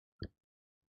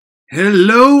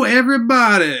Hello,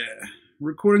 everybody!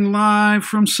 Recording live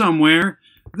from somewhere.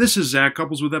 This is Zach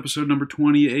Couples with episode number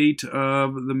 28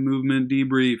 of the Movement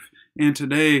Debrief. And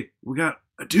today, we got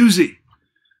a doozy.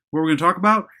 What are we going to talk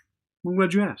about? I'm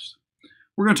glad you asked.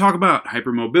 We're going to talk about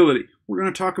hypermobility. We're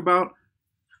going to talk about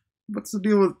what's the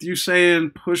deal with you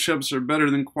saying push-ups are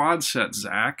better than quad sets,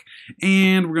 Zach?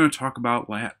 And we're going to talk about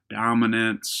lat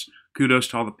dominance. Kudos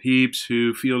to all the peeps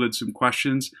who fielded some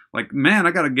questions. Like, man,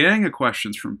 I got a gang of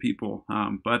questions from people.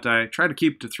 But I try to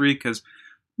keep it to 3 because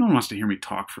no one wants to hear me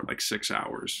talk for like 6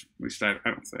 hours. At least I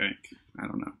don't think. I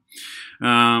don't know.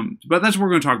 But that's what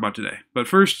we're going to talk about today. But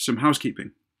first, some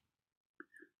housekeeping.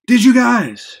 Did you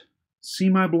guys see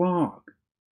my blog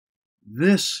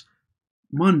this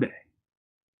Monday?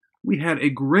 We had a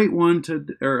great one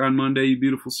on Monday, you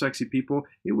beautiful, sexy people.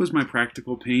 It was my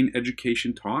practical pain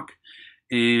education talk.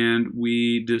 And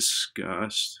we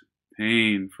discussed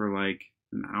pain for like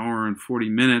an hour and 40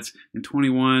 minutes and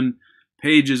 21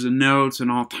 pages of notes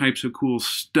and all types of cool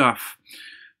stuff.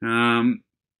 That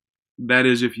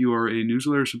is if you are a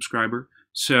newsletter subscriber.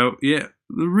 So, yeah,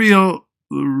 the real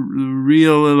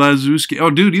Lazuski. Oh,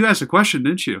 dude, you asked a question,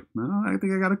 didn't you? Well, I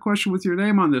think I got a question with your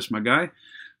name on this, my guy.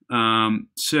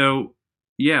 So,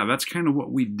 yeah, that's kind of what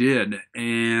we did.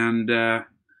 And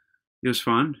it was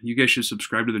fun. You guys should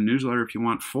subscribe to the newsletter if you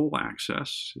want full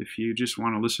access. If you just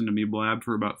want to listen to me blab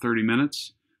for about 30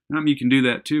 minutes, you can do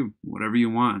that too. Whatever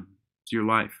you want. It's your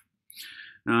life.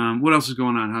 What else is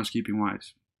going on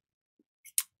housekeeping-wise?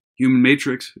 Human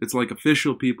Matrix. It's like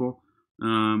official, people.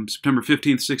 September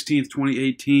 15th, 16th,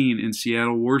 2018 in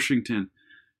Seattle, Washington.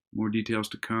 More details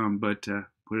to come, but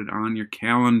put it on your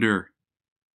calendar.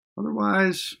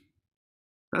 Otherwise,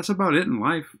 that's about it in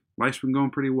life. Life's been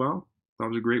going pretty well. That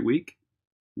was a great week.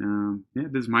 Yeah,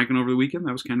 did some hiking over the weekend.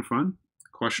 That was kind of fun.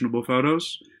 Questionable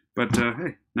photos, but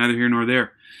hey, neither here nor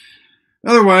there.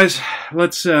 Otherwise,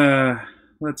 let's debrief,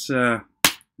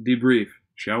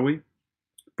 shall we?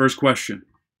 First question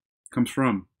comes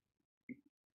from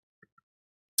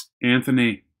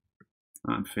Anthony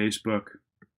on Facebook.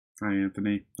 Hi,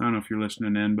 Anthony. I don't know if you're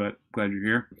listening in, but glad you're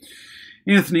here.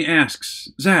 Anthony asks,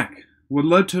 Zach, would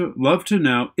love to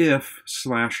know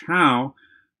if/how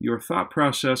your thought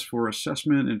process for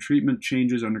assessment and treatment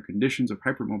changes under conditions of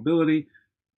hypermobility,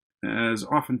 as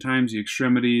oftentimes the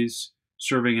extremities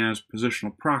serving as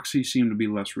positional proxy seem to be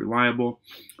less reliable.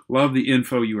 Love the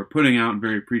info you are putting out and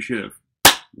very appreciative.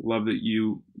 Love that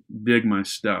you dig my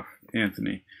stuff,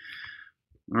 Anthony.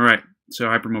 All right, so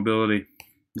hypermobility.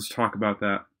 Let's talk about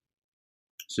that.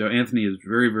 So Anthony is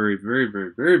very, very, very,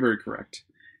 very, very, very correct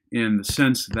in the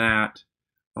sense that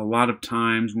a lot of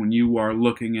times when you are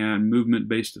looking at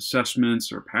movement-based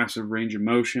assessments or passive range of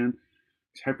motion,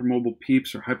 hypermobile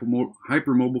peeps are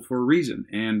hypermobile for a reason.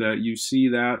 And you see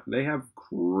that they have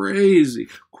crazy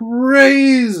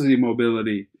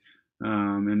mobility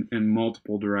in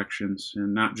multiple directions,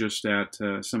 and not just at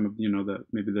some of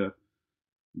maybe the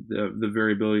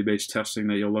variability-based testing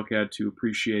that you'll look at to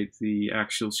appreciate the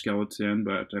axial skeleton,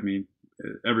 but I mean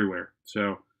everywhere.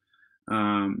 So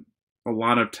a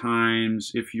lot of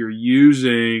times, if you're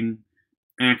using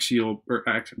appendicular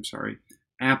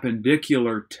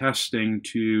testing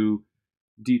to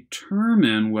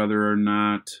determine whether or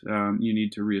not you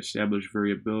need to reestablish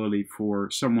variability for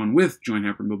someone with joint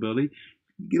hypermobility,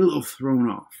 you get a little thrown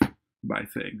off by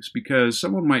things because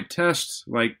someone might test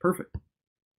like perfect.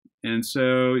 And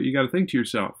so you got to think to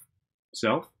yourself,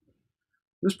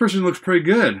 this person looks pretty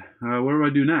good. What do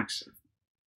I do next?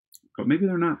 But maybe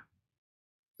they're not.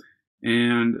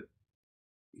 And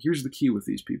here's the key with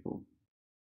these people.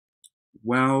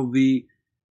 While the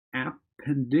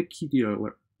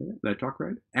appendicular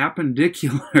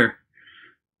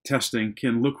testing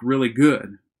can look really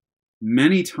good,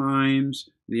 many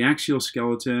times the axial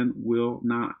skeleton will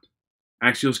not.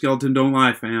 Axial skeleton don't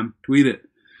lie, fam. Tweet it.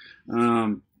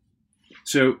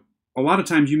 So a lot of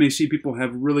times you may see people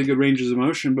have really good ranges of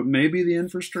motion, but maybe the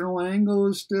infrasternal angle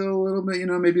is still a little bit,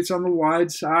 maybe it's on the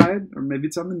wide side, or maybe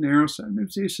it's on the narrow side, maybe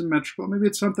it's asymmetrical, maybe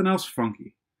it's something else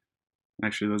funky.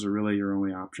 Actually, those are really your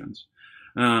only options.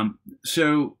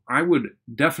 So I would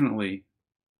definitely,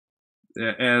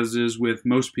 as is with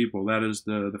most people, that is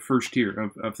the first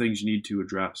tier of things you need to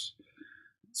address.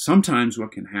 Sometimes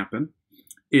what can happen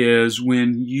is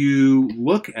when you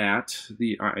look at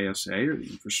the ISA or the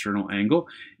infrasternal angle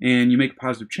and you make a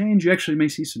positive change, you actually may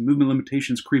see some movement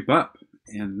limitations creep up.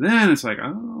 And then it's like,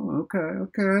 oh,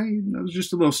 okay. That was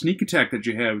just a little sneak attack that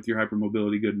you had with your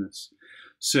hypermobility goodness.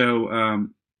 So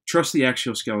trust the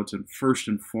axial skeleton first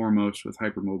and foremost with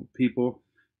hypermobile people,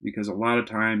 because a lot of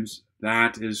times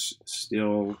that is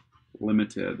still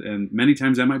limited. And many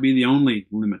times that might be the only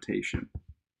limitation.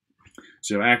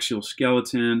 So axial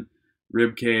skeleton,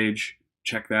 rib cage,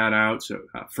 check that out. So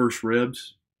first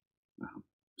ribs.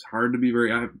 It's hard to be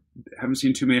I haven't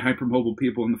seen too many hypermobile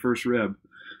people in the first rib.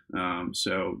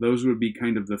 So those would be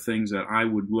kind of the things that I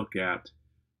would look at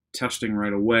testing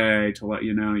right away to let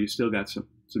you know you still got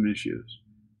some issues.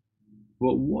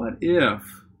 But what if,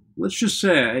 let's just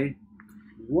say,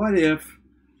 what if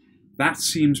that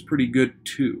seems pretty good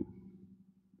too?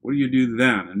 What do you do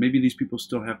then? And maybe these people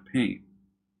still have pain.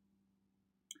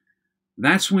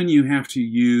 That's when you have to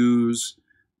use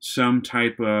some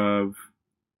type of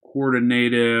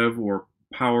coordinative or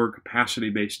power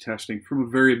capacity-based testing from a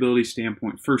variability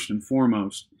standpoint, first and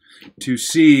foremost, to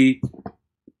see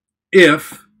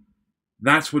if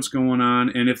that's what's going on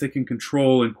and if they can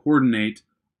control and coordinate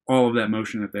all of that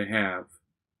motion that they have.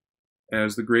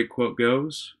 As the great quote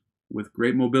goes, with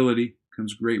great mobility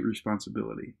comes great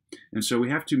responsibility. And so we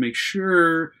have to make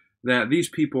sure that these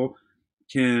people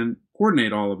can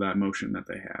coordinate all of that motion that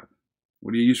they have.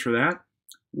 What do you use for that?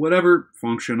 Whatever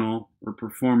functional or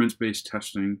performance-based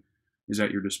testing is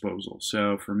at your disposal.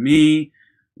 So for me,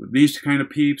 with these kind of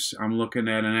peeps, I'm looking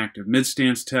at an active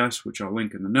mid-stance test, which I'll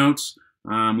link in the notes.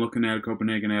 I'm looking at a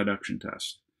Copenhagen adduction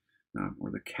test,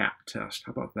 or the CAT test.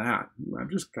 How about that? We're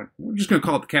just going to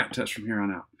call it the CAT test from here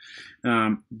on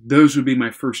out. Those would be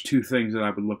my first two things that I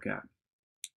would look at.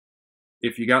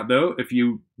 If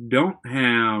you don't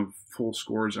have full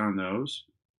scores on those,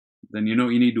 then you know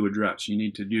what you need to address. You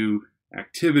need to do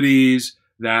activities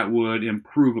that would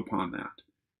improve upon that.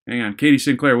 Hang on, Katie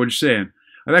Sinclair, what are you saying?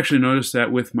 I've actually noticed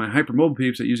that with my hypermobile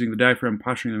peeps that using the diaphragm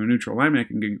posturing in a neutral alignment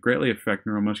can greatly affect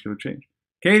neuromuscular change.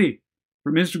 Katie,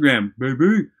 from Instagram,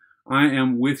 baby, I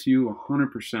am with you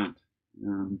 100%.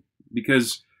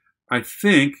 Because I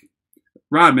think,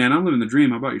 Rod, man, I'm living the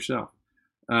dream. How about yourself?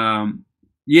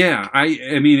 Yeah,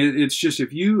 I mean, it's just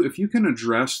if you can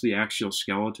address the axial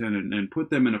skeleton and put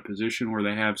them in a position where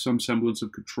they have some semblance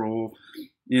of control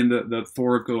in the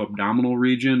thoraco-abdominal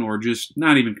region, or just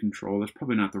not even control, that's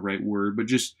probably not the right word, but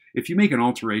just if you make an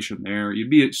alteration there, you'd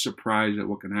be surprised at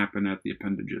what can happen at the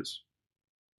appendages.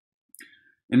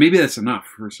 And maybe that's enough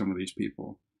for some of these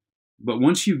people. But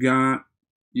once you got,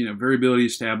 variability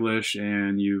established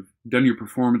and you've done your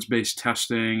performance-based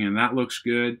testing and that looks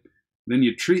good, then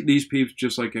you treat these peeps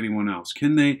just like anyone else.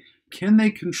 Can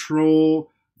they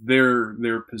control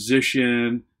their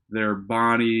position, their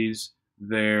bodies,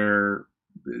 their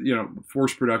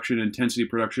force production, intensity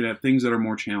production at things that are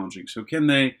more challenging? So can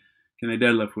they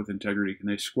deadlift with integrity? Can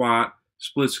they squat,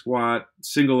 split squat,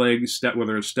 single leg step,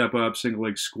 whether it's step up, single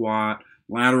leg squat,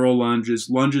 lateral lunges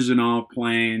in all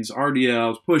planes,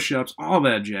 RDLs, push-ups, all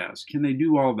that jazz? Can they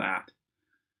do all that?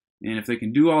 And if they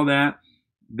can do all that,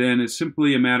 then it's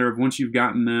simply a matter of, once you've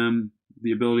gotten them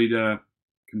the ability to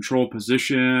control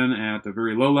position at the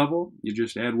very low level, you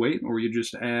just add weight or you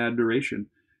just add duration,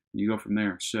 and you go from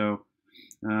there. So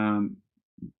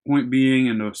point being,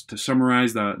 and to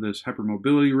summarize this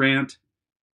hypermobility rant,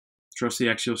 trust the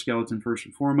axial skeleton first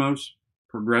and foremost,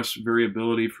 progress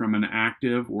variability from an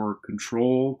active or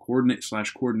control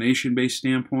coordination based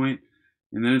standpoint,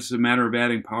 and then it's a matter of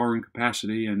adding power and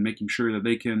capacity and making sure that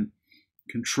they can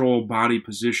control body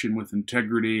position with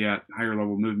integrity at higher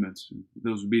level movements.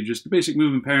 Those would be just the basic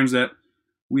movement patterns that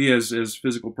we as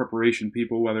physical preparation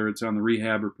people, whether it's on the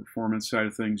rehab or performance side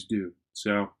of things, do.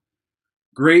 So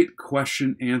great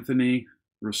question, Anthony.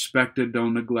 Respected,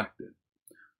 don't neglect it.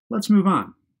 Let's move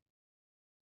on.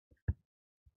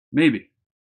 Maybe.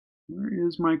 Where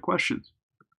is my questions?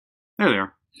 There they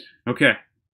are. Okay,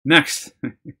 next.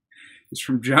 It's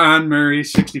from John Murray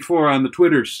 64 on the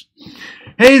Twitters.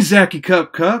 Hey, Zachy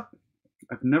Cup.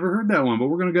 I've never heard that one, but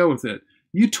we're going to go with it.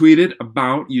 You tweeted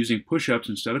about using push-ups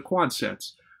instead of quad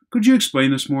sets. Could you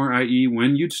explain this more, i.e.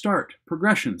 when you'd start?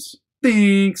 Progressions.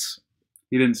 Thanks.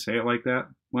 He didn't say it like that.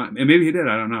 Well, and maybe he did,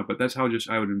 I don't know, but that's how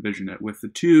I would envision it, with the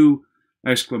 2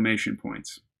 exclamation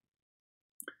points.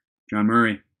 John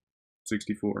Murray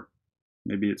 64.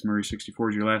 Maybe it's Murray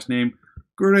 64 is your last name.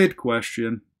 Great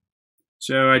question.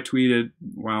 So I tweeted a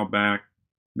while back,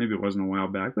 maybe it wasn't a while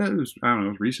back, but it was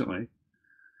recently.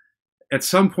 At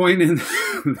some point in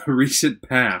the recent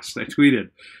past, I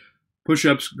tweeted,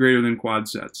 push-ups greater than quad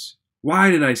sets. Why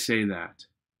did I say that?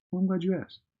 Well, I'm glad you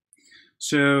asked.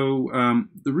 So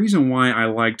the reason why I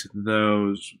liked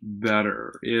those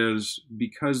better is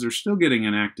because they're still getting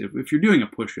an active. If you're doing a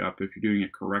push-up, if you're doing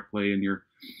it correctly and you're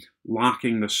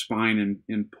locking the spine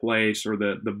in place, or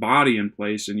the body in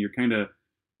place, and you're kind of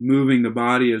moving the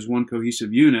body as one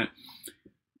cohesive unit,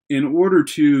 in order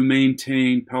to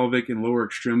maintain pelvic and lower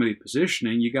extremity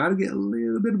positioning, you got to get a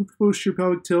little bit of a posterior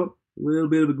pelvic tilt, a little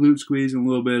bit of a glute squeeze, and a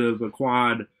little bit of a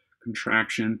quad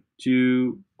contraction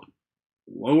to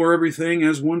lower everything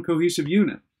as one cohesive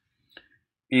unit.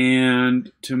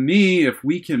 And to me, if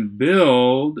we can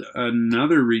build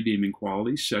another redeeming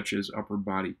quality, such as upper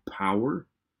body power,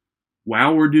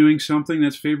 while we're doing something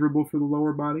that's favorable for the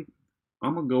lower body,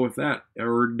 I'm going to go with that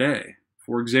every day.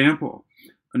 For example,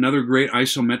 another great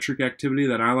isometric activity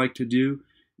that I like to do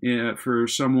for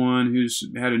someone who's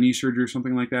had a knee surgery or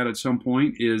something like that at some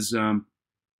point is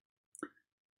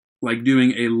like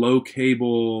doing a low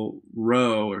cable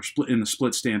row or split in the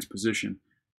split stance position.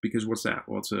 Because what's that?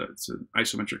 Well, it's an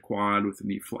isometric quad with the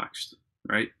knee flexed,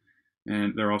 right?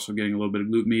 And they're also getting a little bit of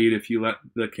glute med if you let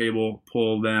the cable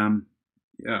pull them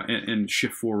and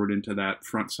shift forward into that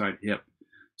front side hip.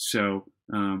 So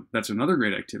that's another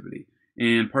great activity.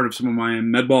 And part of some of my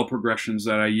med ball progressions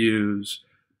that I use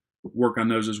work on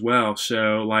those as well.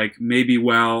 So like maybe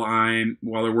while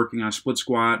they're working on a split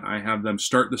squat, I have them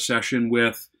start the session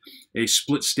with a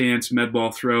split stance med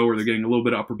ball throw where they're getting a little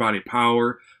bit of upper body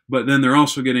power, but then they're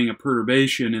also getting a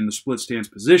perturbation in the split stance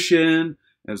position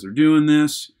as they're doing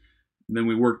this. And then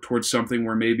we work towards something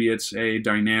where maybe it's a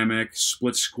dynamic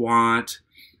split squat,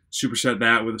 superset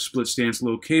that with a split stance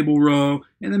low cable row,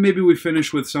 and then maybe we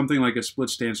finish with something like a split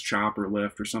stance chopper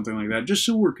lift or something like that, just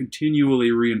so we're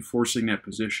continually reinforcing that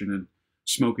position and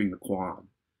smoking the quad.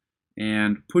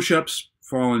 And push-ups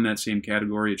fall in that same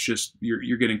category. It's just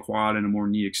you're getting quad in a more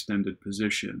knee extended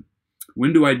position.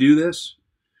 When do I do this?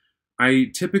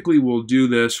 I typically will do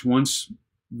this once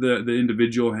the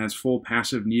individual has full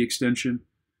passive knee extension,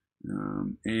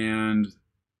 and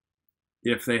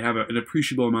if they have an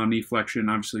appreciable amount of knee flexion,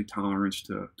 obviously tolerance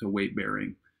to weight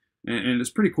bearing. And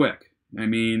it's pretty quick. I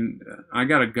mean, I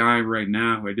got a guy right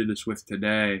now who I did this with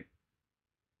today,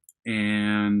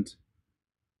 and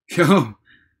yo,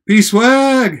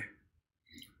 P-Swag!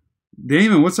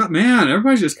 Damon, what's up, man?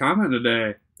 Everybody's just commenting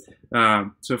today.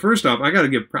 So first off, I got to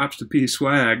give props to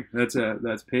P-Swag.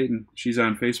 That's Peyton. She's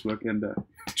on Facebook, and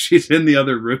she's in the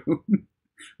other room.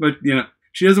 But, you know,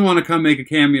 she doesn't want to come make a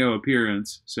cameo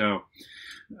appearance. So,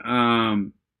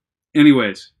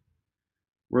 anyways,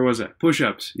 where was that?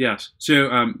 Push-ups, yes.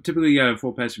 So typically you got a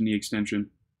full passive knee extension.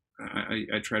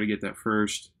 I try to get that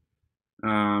first.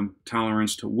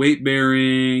 Tolerance to weight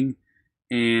bearing.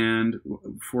 And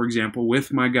for example,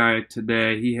 with my guy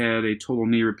today, he had a total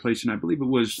knee replacement. I believe it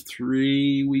was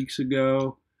 3 weeks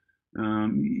ago.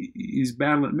 He's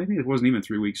battling, maybe it wasn't even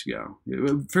 3 weeks ago.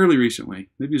 Fairly recently.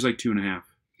 Maybe it was like 2.5.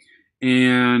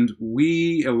 And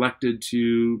we elected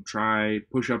to try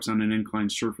push-ups on an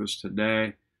inclined surface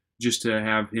today just to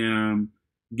have him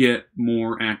get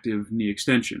more active knee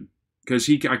extension. Because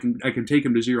I can take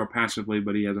him to zero passively,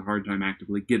 but he has a hard time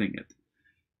actively getting it.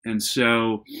 And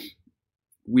so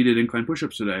we did incline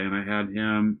push-ups today, and I had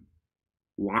him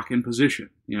lock in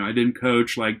position. You know, I didn't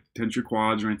coach like tense your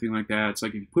quads or anything like that. It's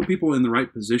like if you put people in the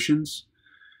right positions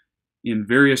in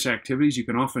various activities, you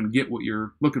can often get what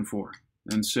you're looking for.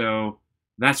 And so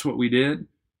that's what we did.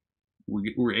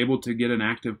 We were able to get an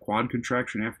active quad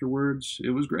contraction afterwards. It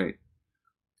was great.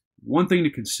 One thing to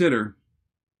consider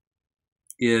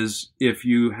is if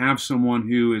you have someone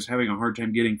who is having a hard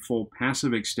time getting full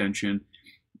passive extension,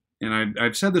 and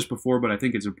I've said this before, but I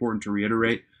think it's important to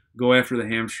reiterate, go after the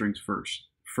hamstrings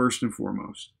first and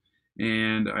foremost.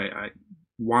 And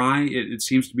why it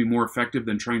seems to be more effective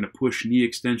than trying to push knee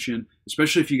extension,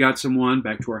 especially if you got someone,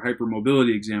 back to our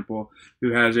hypermobility example,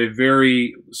 who has a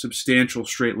very substantial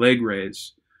straight leg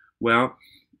raise. Well,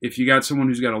 if you got someone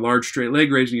who's got a large straight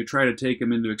leg raise and you try to take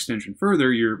them into extension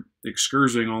further, you're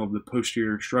excursing all of the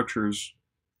posterior structures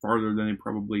farther than they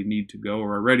probably need to go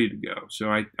or are ready to go. So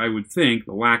I would think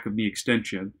the lack of knee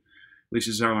extension, at least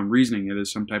is how I'm reasoning it,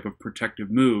 is some type of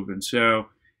protective move. And so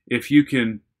if you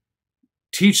can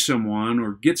teach someone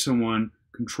or get someone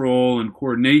control and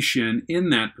coordination in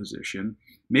that position,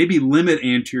 maybe limit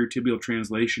anterior tibial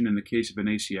translation in the case of an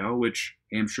ACL, which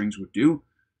hamstrings would do,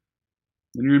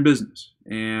 then you're in business.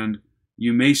 And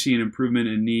you may see an improvement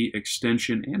in knee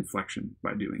extension and flexion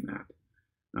by doing that.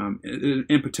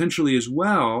 And potentially as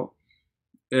well,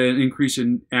 an increase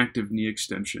in active knee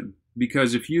extension.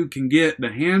 Because if you can get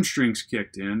the hamstrings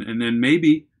kicked in, and then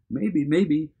maybe,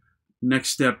 next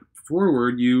step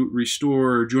forward, you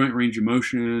restore joint range of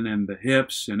motion and the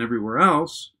hips and everywhere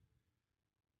else,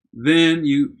 then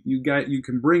you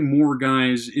can bring more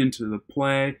guys into the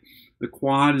play. The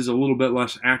quad is a little bit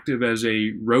less active as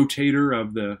a rotator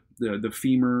of the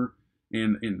femur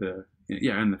and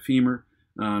the femur.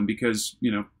 Because,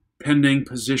 you know, pending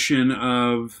position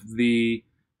of the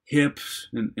hips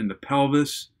and the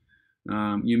pelvis,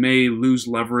 you may lose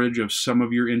leverage of some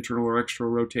of your internal or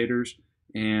external rotators,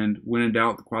 and when in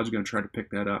doubt, the quad's going to try to pick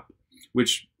that up.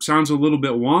 which sounds a little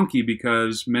bit wonky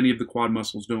because many of the quad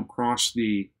muscles don't cross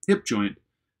the hip joint.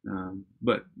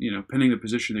 But, you know, depending on the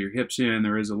position that your hip's in,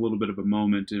 there is a little bit of a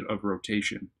moment of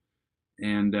rotation.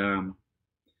 And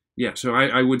yeah, so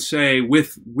I would say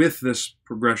with this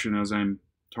progression, as I'm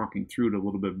talking through it a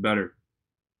little bit better,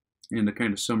 and to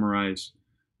kind of summarize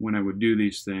when I would do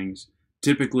these things,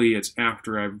 typically it's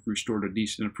after I've restored a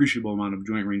decent, appreciable amount of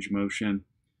joint range of motion.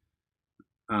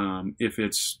 If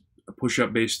it's a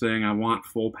push-up based thing, I want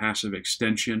full passive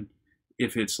extension.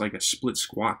 If it's like a split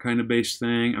squat kind of based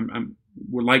thing,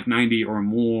 we're like 90 or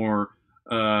more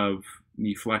of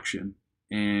knee flexion.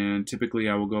 And typically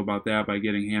I will go about that by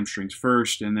getting hamstrings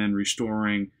first and then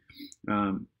restoring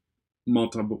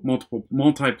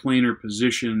multiplanar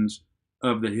positions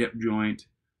of the hip joint,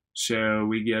 so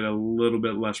we get a little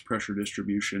bit less pressure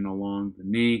distribution along the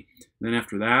knee. Then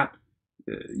after that,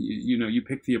 you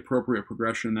pick the appropriate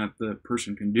progression that the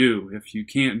person can do. If you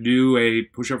can't do a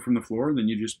push-up from the floor, then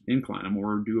you just incline them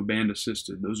or do a band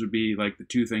assisted. Those would be like the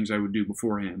two things I would do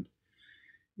beforehand.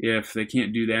 If they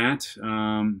can't do that,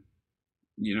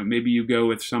 maybe you go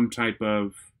with some type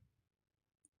of,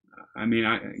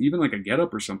 even like a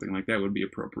get-up or something like that would be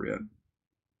appropriate.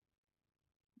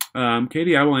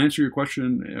 Katie, I will answer your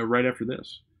question right after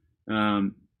this.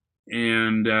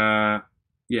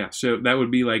 Yeah, so that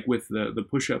would be like with the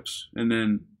push-ups, and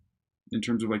then in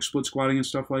terms of like split squatting and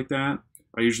stuff like that,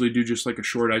 I usually do just like a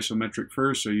short isometric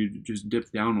first, so you just dip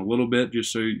down a little bit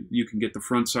just so you can get the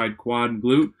front side quad and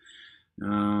glute.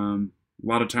 A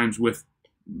lot of times with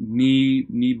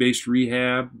knee-based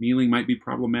rehab, kneeling might be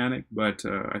problematic, but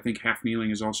I think half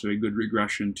kneeling is also a good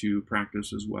regression to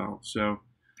practice as well. So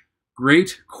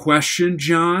great question,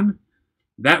 John.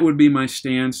 That would be my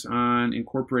stance on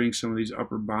incorporating some of these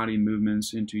upper body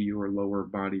movements into your lower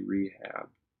body rehab.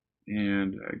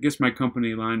 And I guess my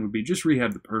company line would be just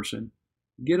rehab the person,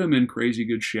 get them in crazy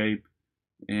good shape,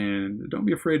 and don't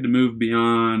be afraid to move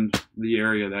beyond the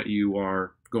area that you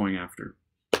are going after.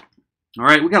 All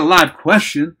right, we got a live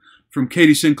question from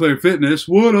Katie Sinclair Fitness.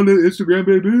 What on the Instagram,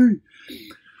 baby?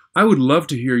 I would love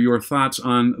to hear your thoughts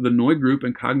on the Noy group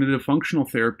and cognitive functional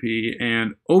therapy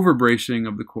and overbracing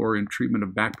of the core in treatment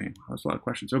of back pain. That's a lot of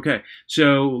questions. Okay,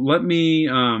 so let me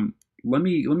kind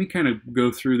of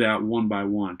go through that one by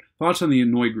one. Thoughts on the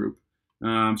Noy group.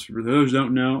 So for those who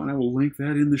don't know, and I will link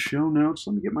that in the show notes.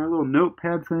 Let me get my little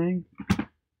notepad thing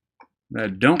that I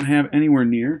don't have anywhere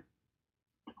near.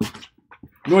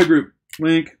 Noy group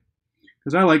link,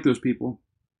 because I like those people.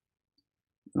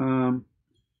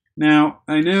 Now,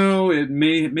 I know it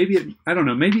I don't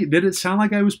know, maybe did it sound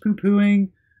like I was poo-pooing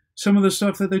some of the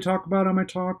stuff that they talk about on my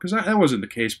talk? Because that wasn't the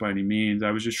case by any means.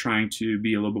 I was just trying to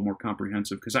be a little bit more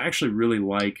comprehensive because I actually really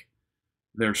like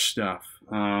their stuff.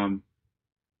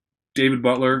 David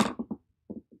Butler,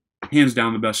 hands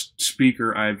down the best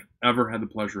speaker I've ever had the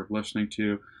pleasure of listening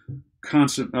to.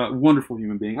 Wonderful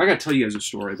human being. I got to tell you guys a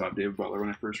story about David Butler when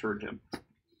I first heard him.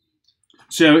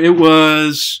 So it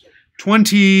was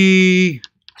 2013,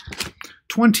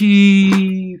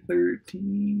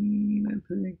 I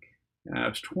think. Yeah, it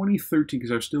was 2013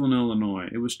 because I was still in Illinois.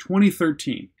 It was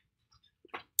 2013,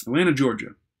 Atlanta,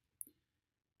 Georgia.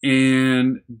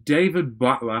 And David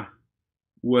Butler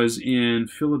was in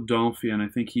Philadelphia, and I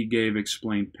think he gave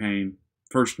Explained Pain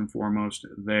first and foremost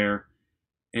there.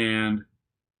 And,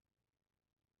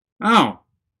 oh,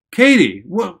 Katie,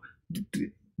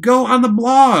 go on the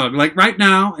blog like right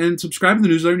now and subscribe to the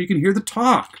newsletter, and you can hear the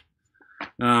talk.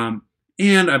 And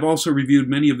I've also reviewed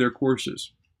many of their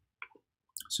courses.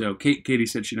 So Katie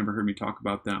said she never heard me talk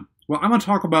about them. Well, I'm going to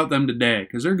talk about them today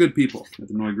because they're good people at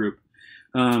the Noy group.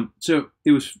 So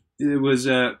it was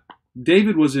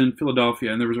David was in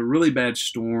Philadelphia, and there was a really bad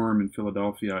storm in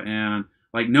Philadelphia, and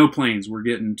like no planes were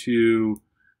getting to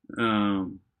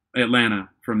Atlanta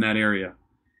from that area.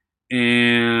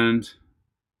 And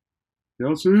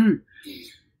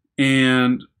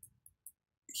and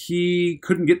he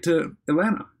couldn't get to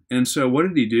Atlanta. And so what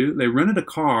did he do? They rented a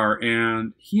car,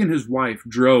 and he and his wife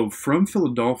drove from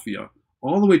Philadelphia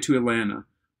all the way to Atlanta.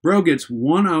 Bro gets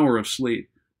 1 hour of sleep,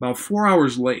 about 4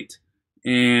 hours late.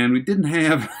 And we didn't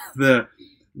have the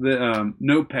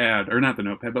notepad, or not the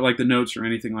notepad, but like the notes or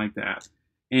anything like that.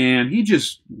 And he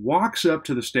just walks up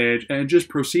to the stage and just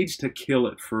proceeds to kill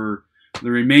it for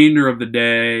the remainder of the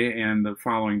day and the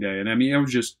following day. And I mean, it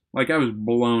was just like, I was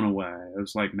blown away. I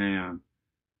was like, man,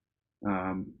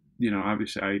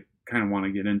 obviously I kind of want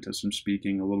to get into some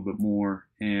speaking a little bit more.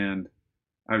 And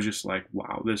I was just like,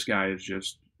 wow, this guy is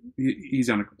just, he's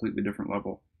on a completely different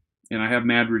level. And I have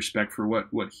mad respect for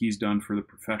what he's done for the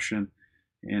profession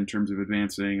in terms of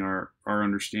advancing our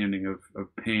understanding of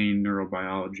pain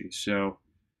neurobiology. So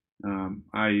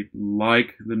I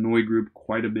like the Noi group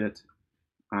quite a bit.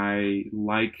 I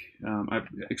like, I've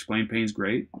explained pain's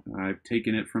great. I've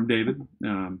taken it from David,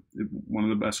 one of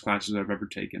the best classes I've ever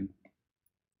taken.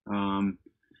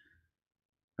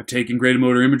 I've taken graded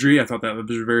motor imagery. I thought that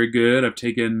was very good. I've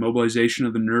taken mobilization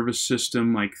of the nervous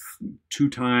system like 2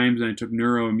 times, and I took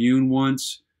neuroimmune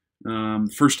once.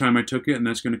 First time I took it, and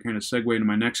that's going to kind of segue into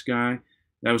my next guy.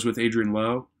 That was with Adrian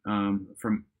Lowe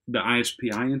from the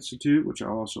ISPI Institute, which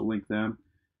I'll also link them.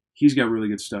 He's got really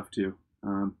good stuff too.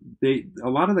 A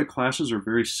lot of the classes are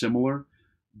very similar,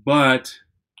 but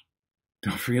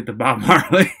don't forget the Bob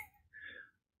Marley.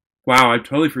 Wow, I'm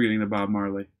totally forgetting the Bob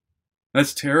Marley.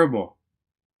 That's terrible.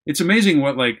 It's amazing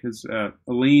what, like, his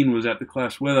Aline was at the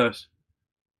class with us.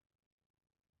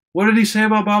 What did he say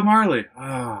about Bob Marley?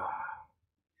 Ah.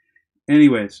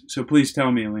 Anyways, so please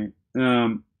tell me, Aline.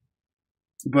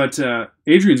 But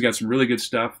Adrian's got some really good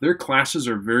stuff. Their classes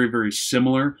are very, very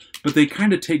similar, but they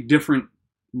kind of take different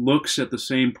looks at the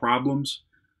same problems.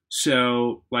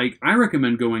 So, like, I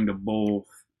recommend going to both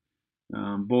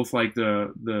like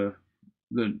the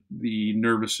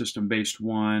nervous system based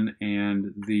one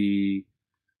and the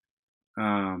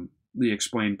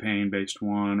explained pain based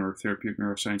one, or therapeutic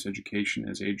neuroscience education,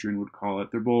 as Adrian would call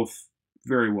it. They're both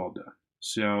very well done.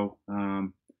 So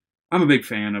I'm a big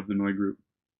fan of the Noi group.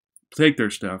 Take their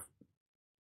stuff.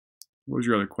 What was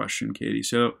your other question, Katie?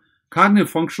 So cognitive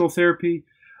functional therapy.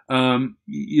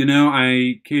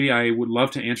 Katie, I would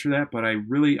love to answer that, but I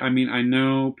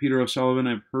know Peter O'Sullivan.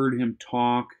 I've heard him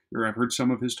talk, or I've heard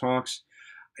some of his talks.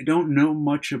 I don't know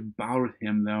much about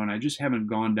him, though, and I just haven't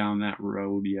gone down that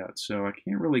road yet, so I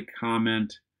can't really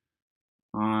comment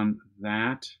on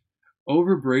that.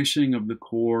 Overbracing of the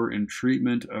core and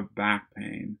treatment of back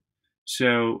pain.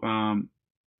 So,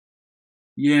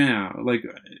 yeah, like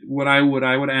what I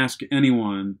would ask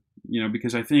anyone,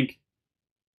 because I think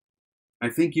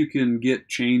you can get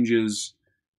changes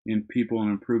in people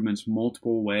and improvements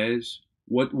multiple ways.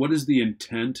 What is the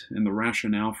intent and the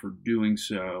rationale for doing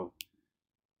so?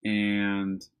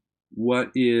 And what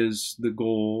is the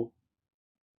goal?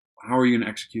 How are you going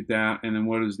to execute that? And then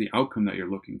what is the outcome that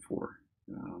you're looking for?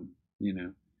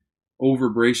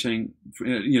 Overbracing,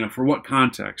 for what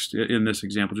context in this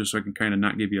example, just so I can kind of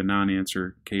not give you a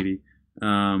non-answer, Katie.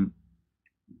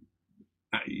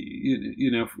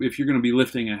 If you're going to be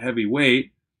lifting a heavy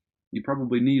weight, you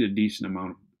probably need a decent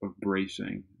amount of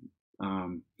bracing.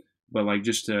 But like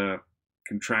just to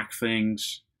contract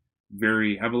things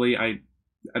very heavily, I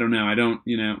don't know. I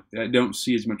don't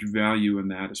see as much value in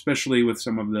that, especially with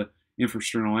some of the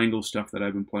infrasternal angle stuff that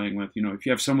I've been playing with. If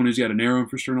you have someone who's got a narrow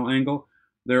infrasternal angle,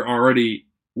 they're already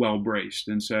well braced,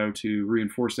 and so to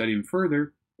reinforce that even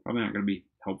further, probably not going to be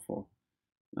helpful.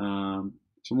 Someone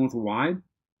with a wide,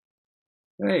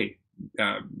 hey,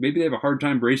 maybe they have a hard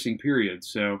time bracing, period.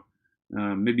 So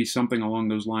maybe something along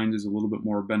those lines is a little bit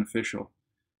more beneficial.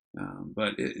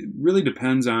 But it really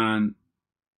depends on.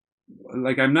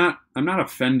 Like, I'm not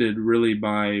offended really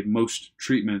by most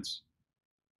treatments.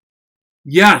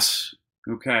 Yes.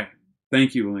 Okay.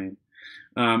 Thank you, Elaine.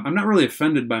 I'm not really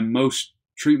offended by most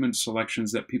treatment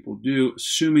selections that people do,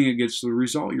 assuming it gets the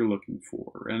result you're looking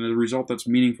for and the result that's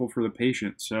meaningful for the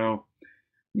patient. So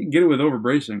you can get it with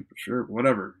overbracing for sure,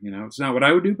 whatever. It's not what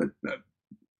I would do, but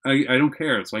I don't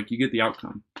care. It's like you get the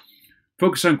outcome.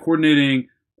 Focus on coordinating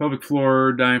pelvic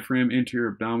floor, diaphragm, anterior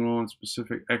abdominal, and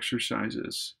specific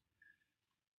exercises.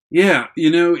 Yeah,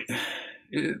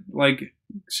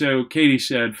 so Katie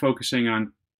said, focusing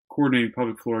on coordinating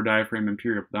pelvic floor, diaphragm,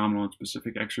 anterior abdominal, and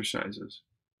specific exercises.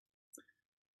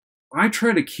 I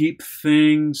try to keep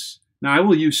things, now I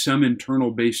will use some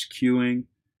internal based cueing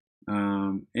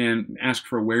and ask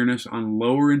for awareness on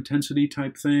lower intensity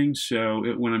type things. So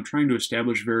when I'm trying to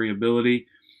establish variability,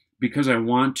 because I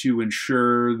want to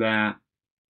ensure that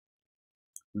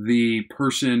the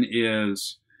person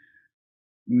is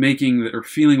making or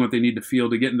feeling what they need to feel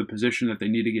to get in the position that they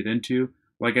need to get into.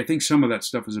 Like, I think some of that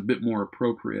stuff is a bit more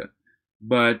appropriate.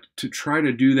 But to try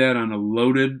to do that on a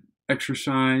loaded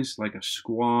exercise, like a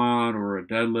squat or a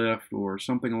deadlift or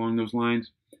something along those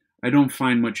lines, I don't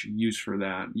find much use for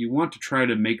that. You want to try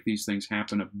to make these things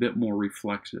happen a bit more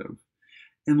reflexive,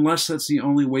 unless that's the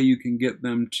only way you can get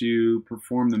them to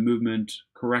perform the movement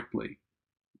correctly.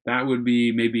 That would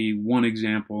be maybe one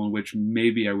example in which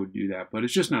maybe I would do that, but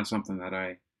it's just not something that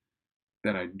I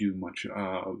do much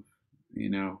of.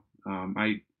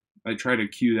 I try to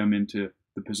cue them into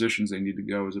the positions they need to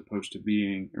go, as opposed to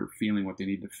being or feeling what they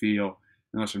need to feel,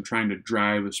 unless I'm trying to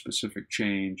drive a specific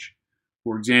change.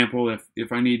 For example,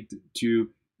 if I need to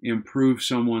improve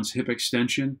someone's hip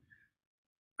extension,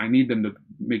 I need them to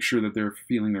make sure that they're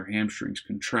feeling their hamstrings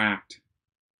contract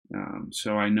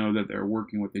So I know that they're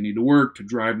working what they need to work to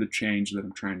drive the change that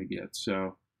I'm trying to get.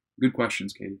 So good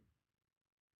questions, Katie.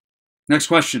 Next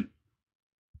question.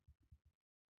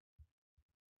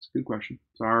 It's a good question.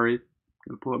 Sorry.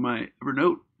 Gotta pull up my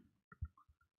Evernote.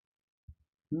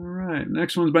 All right.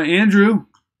 Next one's by Andrew.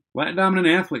 Lat dominant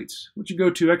athletes. What's your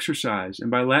go-to exercise? And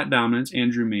by lat dominance,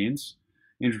 Andrew means,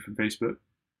 Andrew from Facebook,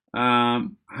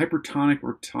 hypertonic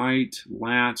or tight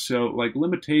lats. So like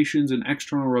limitations in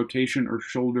external rotation or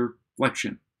shoulder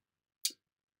flexion.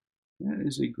 That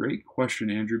is a great question,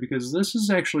 Andrew, because this is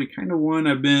actually kind of one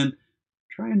I've been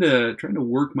trying to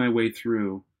work my way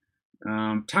through.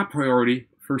 Top priority,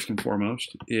 first and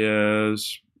foremost,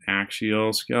 is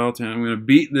axial skeleton. I'm going to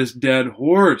beat this dead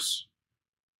horse.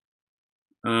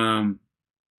 If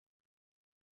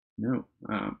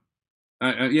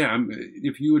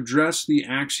you address the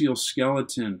axial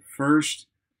skeleton first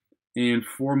and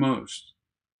foremost,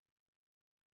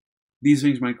 these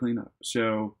things might clean up.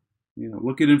 So,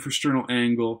 look at infrasternal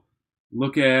angle,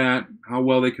 look at how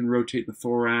well they can rotate the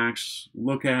thorax,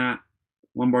 look at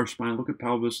lumbar spine, look at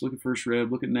pelvis, look at first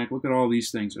rib, look at neck, look at all these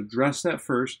things. Address that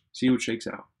first, see what shakes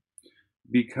out.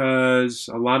 Because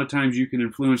a lot of times you can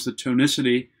influence the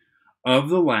tonicity of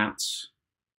the lats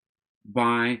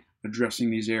by addressing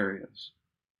these areas.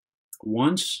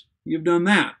 Once you've done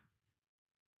that,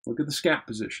 look at the scap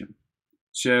position.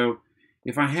 So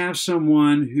if I have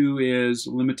someone who is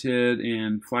limited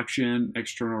in flexion,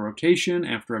 external rotation,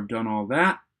 after I've done all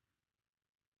that,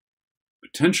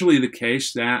 potentially the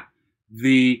case that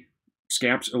the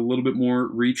scap's a little bit more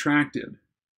retracted.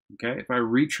 Okay, if I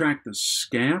retract the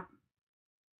scap,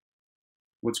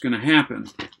 what's going to happen?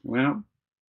 Well,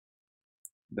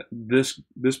 this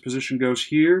position goes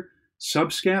here.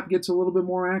 Subscap gets a little bit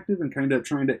more active and kind of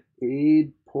trying to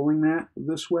aid pulling that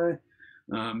this way,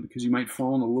 because you might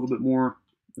fall in a little bit more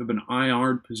of an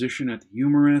IR position at the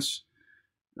humerus.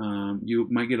 You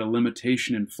might get a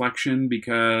limitation in flexion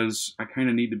because I kind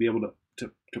of need to be able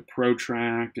to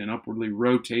protract and upwardly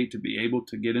rotate to be able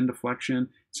to get into flexion.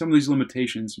 Some of these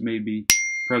limitations may be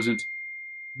present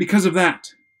because of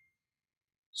that.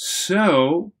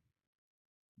 So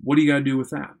what do you got to do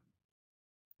with that?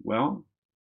 Well,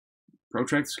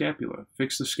 protract the scapula,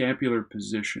 fix the scapular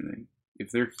positioning.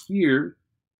 If they're here,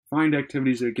 find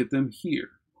activities that get them here.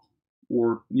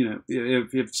 Or,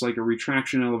 if it's like a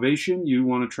retraction elevation, you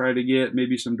want to try to get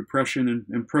maybe some depression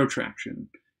and protraction.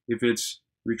 If it's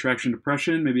retraction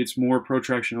depression, maybe it's more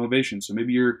protraction elevation. So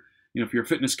maybe you're, if you're a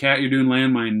fitness cat, you're doing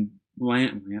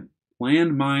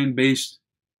landmine-based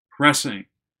pressing.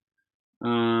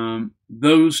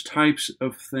 Those types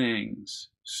of things.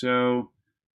 So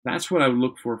that's what I would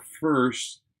look for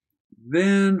first.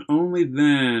 Then, only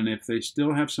then, if they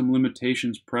still have some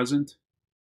limitations present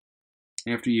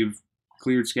after you've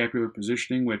cleared scapular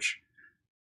positioning, which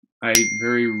I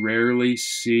very rarely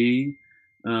see,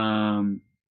 having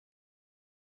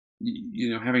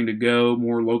to go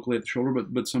more locally at the shoulder,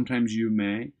 but sometimes you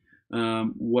may.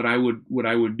 What I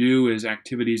would do is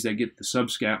activities that get the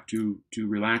subscap to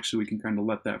relax, so we can kind of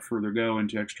let that further go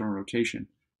into external rotation.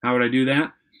 How would I do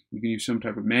that? You can use some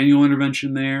type of manual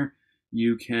intervention there.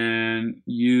 You can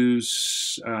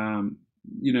use,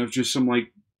 just some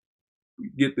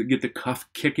get the cuff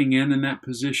kicking in that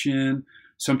position.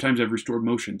 Sometimes I've restored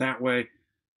motion that way.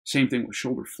 Same thing with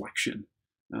shoulder flexion.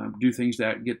 Do things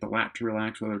that get the lat to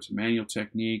relax, whether it's a manual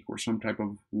technique or some type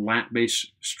of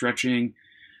lat-based stretching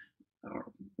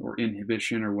or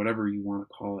inhibition or whatever you want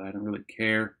to call it. I don't really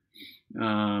care.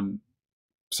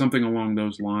 Something along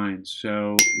those lines.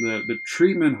 So the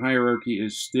treatment hierarchy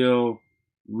is still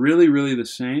really, really the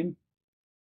same.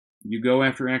 You go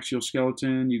after axial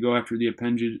skeleton, you go after the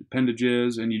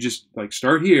appendages, and you just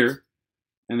start here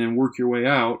and then work your way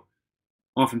out.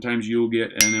 Oftentimes you'll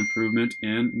get an improvement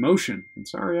in motion. And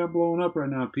sorry I'm blowing up right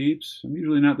now, peeps. I'm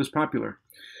usually not this popular.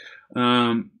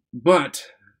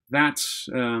 But that's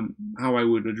how I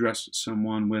would address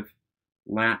someone with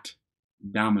lat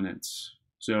dominance.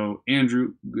 So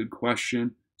Andrew, good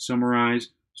question. Summarize,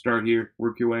 start here,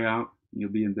 work your way out, and you'll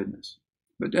be in business.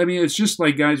 But I mean, it's just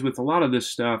like, guys, with a lot of this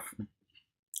stuff,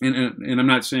 and I'm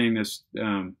not saying this,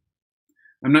 I'm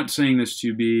not saying this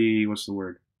to be, what's the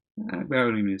word? I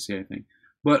don't even need to say anything.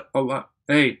 But a lot.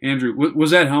 Hey, Andrew,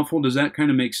 was that helpful? Does that kind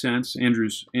of make sense?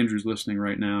 Andrew's listening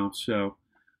right now, so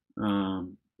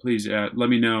please let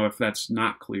me know if that's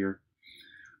not clear.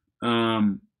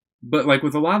 But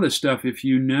with a lot of this stuff, if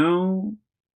you know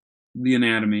the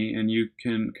anatomy and you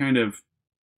can kind of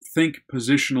think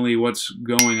positionally what's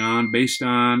going on based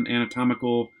on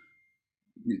anatomical,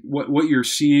 what you're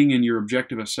seeing in your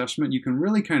objective assessment, you can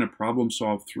really kind of problem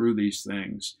solve through these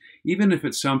things. Even if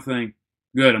it's something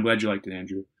good, I'm glad you liked it,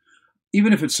 Andrew.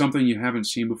 even if it's something you haven't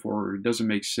seen before or it doesn't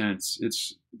make sense,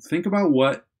 think about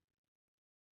what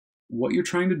you're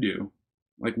trying to do,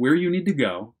 like where you need to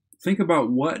go. Think about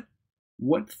what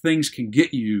things can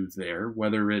get you there,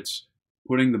 whether it's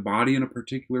putting the body in a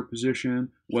particular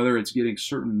position, whether it's getting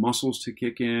certain muscles to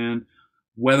kick in,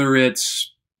 whether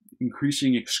it's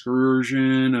increasing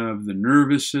excursion of the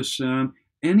nervous system,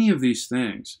 any of these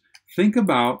things. Think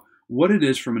about what it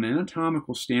is from an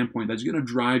anatomical standpoint that's going to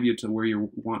drive you to where you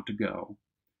want to go.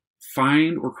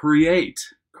 Find or create.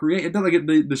 It doesn't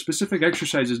like the specific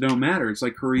exercises don't matter. It's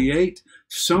like create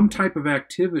some type of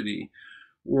activity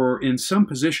or in some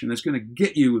position that's going to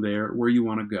get you there where you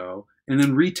want to go, and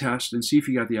then retest and see if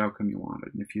you got the outcome you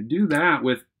wanted. And if you do that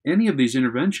with any of these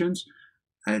interventions,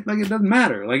 it doesn't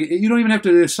matter. Like, you don't even have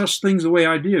to assess things the way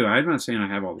I do. I'm not saying I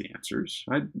have all the answers.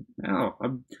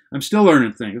 I'm still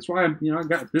learning things. That's why I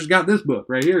got this book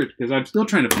right here, because I'm still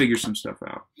trying to figure some stuff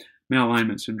out.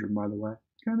 Malalignment syndrome, by the way,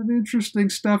 kind of interesting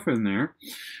stuff in there.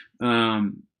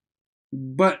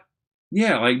 But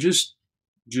yeah, like just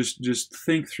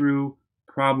think through,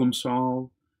 problem solve,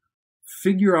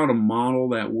 figure out a model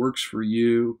that works for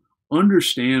you,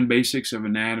 understand basics of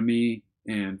anatomy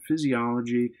and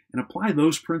physiology, and apply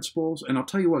those principles. And I'll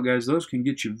tell you what, guys, those can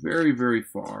get you very, very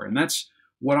far. And that's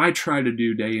what I try to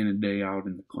do day in and day out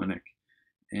in the clinic,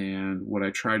 and what I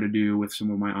try to do with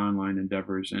some of my online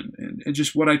endeavors, and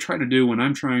just what I try to do when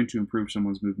I'm trying to improve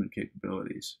someone's movement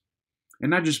capabilities.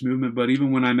 And not just movement, but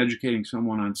even when I'm educating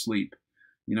someone on sleep.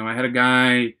 I had a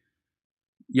guy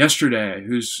yesterday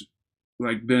who's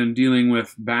like been dealing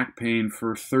with back pain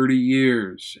for 30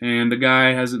 years, and the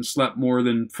guy hasn't slept more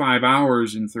than 5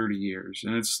 hours in 30 years.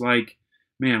 And it's like,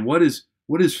 man, what is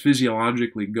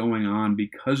physiologically going on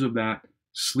because of that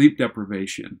sleep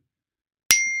deprivation?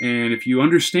 And if you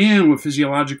understand what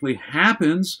physiologically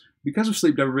happens because of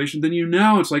sleep deprivation, then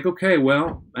it's like, okay,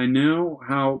 well, I know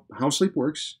how sleep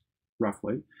works,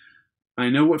 roughly. I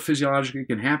know what physiologically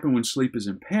can happen when sleep is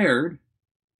impaired.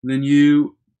 Then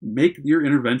you make your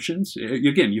interventions.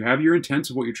 Again, you have your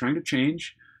intents of what you're trying to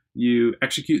change. You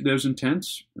execute those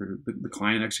intents, or the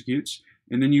client executes,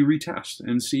 and then you retest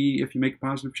and see if you make a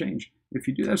positive change. If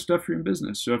you do that stuff, you're in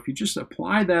business. So if you just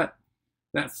apply that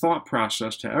thought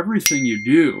process to everything you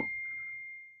do,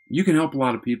 you can help a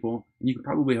lot of people, and you can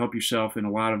probably help yourself in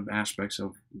a lot of aspects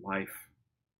of life.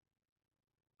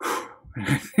 And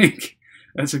I think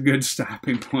that's a good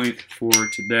stopping point for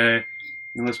today.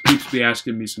 Unless peeps be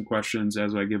asking me some questions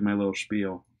as I give my little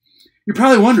spiel. You're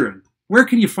probably wondering, where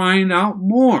can you find out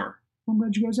more? Well, I'm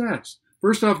glad you guys asked.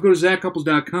 First off, go to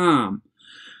zachcouples.com.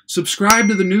 Subscribe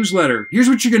to the newsletter. Here's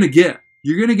what you're going to get.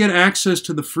 You're going to get access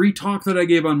to the free talk that I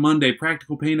gave on Monday,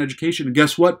 Practical Pain Education. And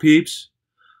guess what, peeps?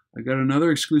 I got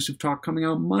another exclusive talk coming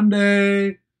out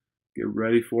Monday. Get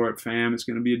ready for it, fam. It's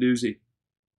going to be a doozy.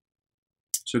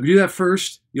 So if you do that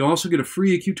first, you'll also get a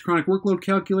free acute to chronic workload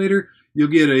calculator. You'll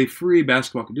get a free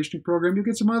basketball conditioning program. You'll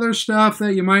get some other stuff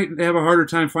that you might have a harder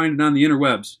time finding on the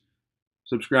interwebs.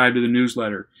 Subscribe to the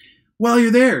newsletter. While you're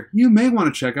there, you may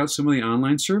want to check out some of the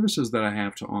online services that I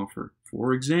have to offer.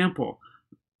 For example,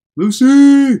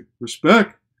 Lucy,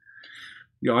 respect.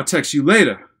 I'll text you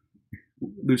later.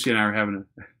 Lucy and I are having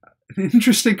an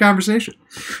interesting conversation.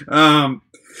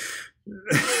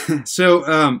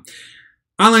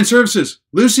 Online services.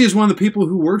 Lucy is one of the people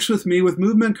who works with me with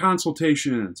movement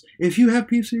consultations. If you have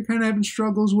people you're kind of having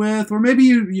struggles with, or maybe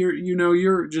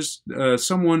you're just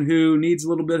someone who needs a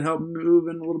little bit of help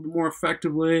moving a little bit more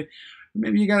effectively,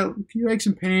 maybe you got a few aches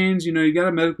and pains, you got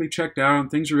it medically checked out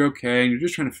and things are okay, and you're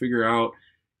just trying to figure out,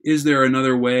 is there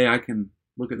another way I can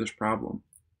look at this problem?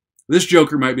 This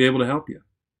joker might be able to help you.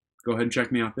 Go ahead and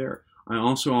check me out there. I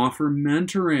also offer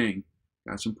mentoring.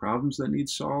 Got some problems that need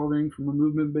solving from a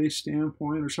movement-based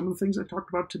standpoint, or some of the things I talked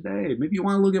about today. Maybe you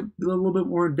want to look at a little bit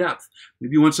more in depth.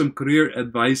 Maybe you want some career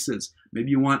advices.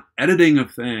 Maybe you want editing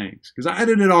of things. Because I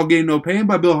edited All Gain No Pain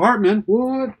by Bill Hartman.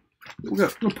 What?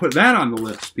 We'll put that on the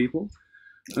list, people.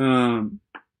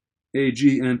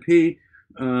 AGNP.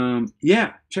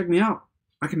 Yeah, check me out.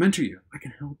 I can mentor you. I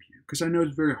can help you. Because I know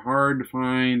it's very hard to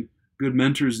find good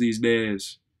mentors these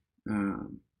days.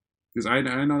 Because I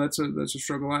know that's a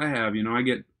struggle I have. I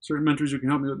get certain mentors who can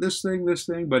help me with this thing,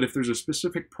 but if there's a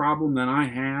specific problem that I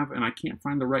have and I can't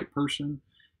find the right person,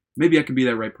 maybe I can be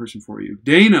that right person for you.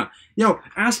 Dana.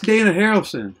 Ask Dana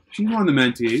Harrelson. She's one of the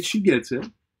mentees. She gets it.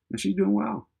 And she's doing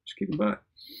well. She's kicking butt.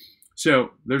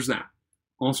 So there's that.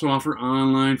 Also offer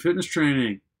online fitness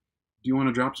training. Do you want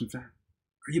to drop some fat?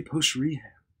 Are you post-rehab?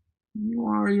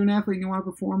 Are you an athlete and you want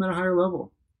to perform at a higher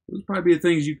level? Those probably be the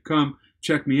things you can come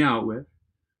check me out with.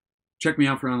 Check me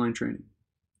out for online training.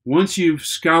 Once you've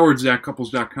scoured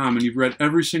zachcouples.com and you've read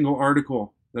every single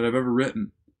article that I've ever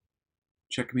written.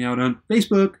 Check me out on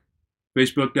Facebook,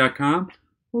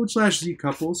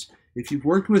 facebook.com/zcouples. If you've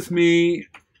worked with me,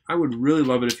 I would really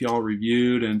love it if y'all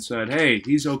reviewed and said, hey,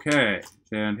 he's okay,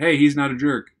 and hey, he's not a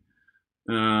jerk.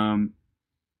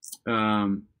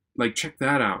 Like, check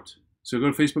that out. So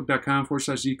go to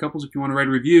facebook.com/zcouples if you want to write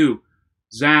a review.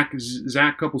 Zach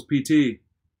Couples PT.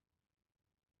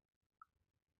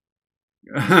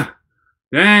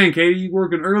 Dang, Katie, you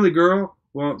working early, girl.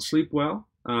 Well, sleep well.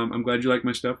 I'm glad you like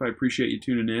my stuff. I appreciate you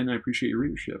tuning in. I appreciate your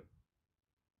readership.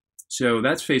 So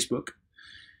that's Facebook.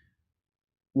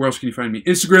 Where else can you find me?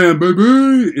 Instagram,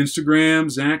 baby! Instagram,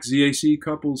 Zach, Z-A-C,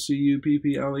 Couples,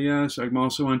 C-U-P-P-L-E-S. I'm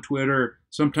also on Twitter.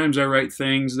 Sometimes I write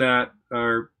things that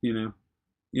are,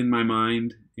 in my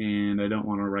mind, and I don't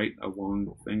want to write a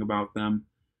long thing about them.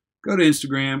 Go to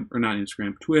Instagram, or not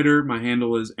Instagram, Twitter. My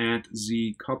handle is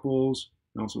 @ZCouples.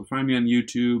 You can also find me on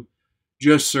YouTube.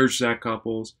 Just search Zach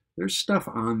Couples. There's stuff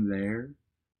on there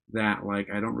that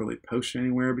I don't really post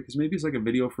anywhere because maybe it's like a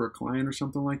video for a client or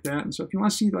something like that. And so if you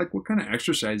want to see what kind of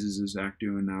exercises is Zach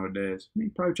doing nowadays, you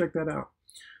can probably check that out.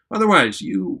 Otherwise,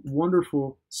 you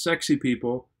wonderful, sexy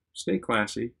people, stay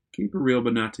classy, keep it real,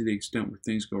 but not to the extent where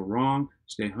things go wrong.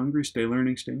 Stay hungry, stay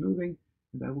learning, stay moving,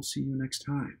 and I will see you next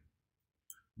time.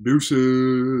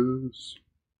 Deuces.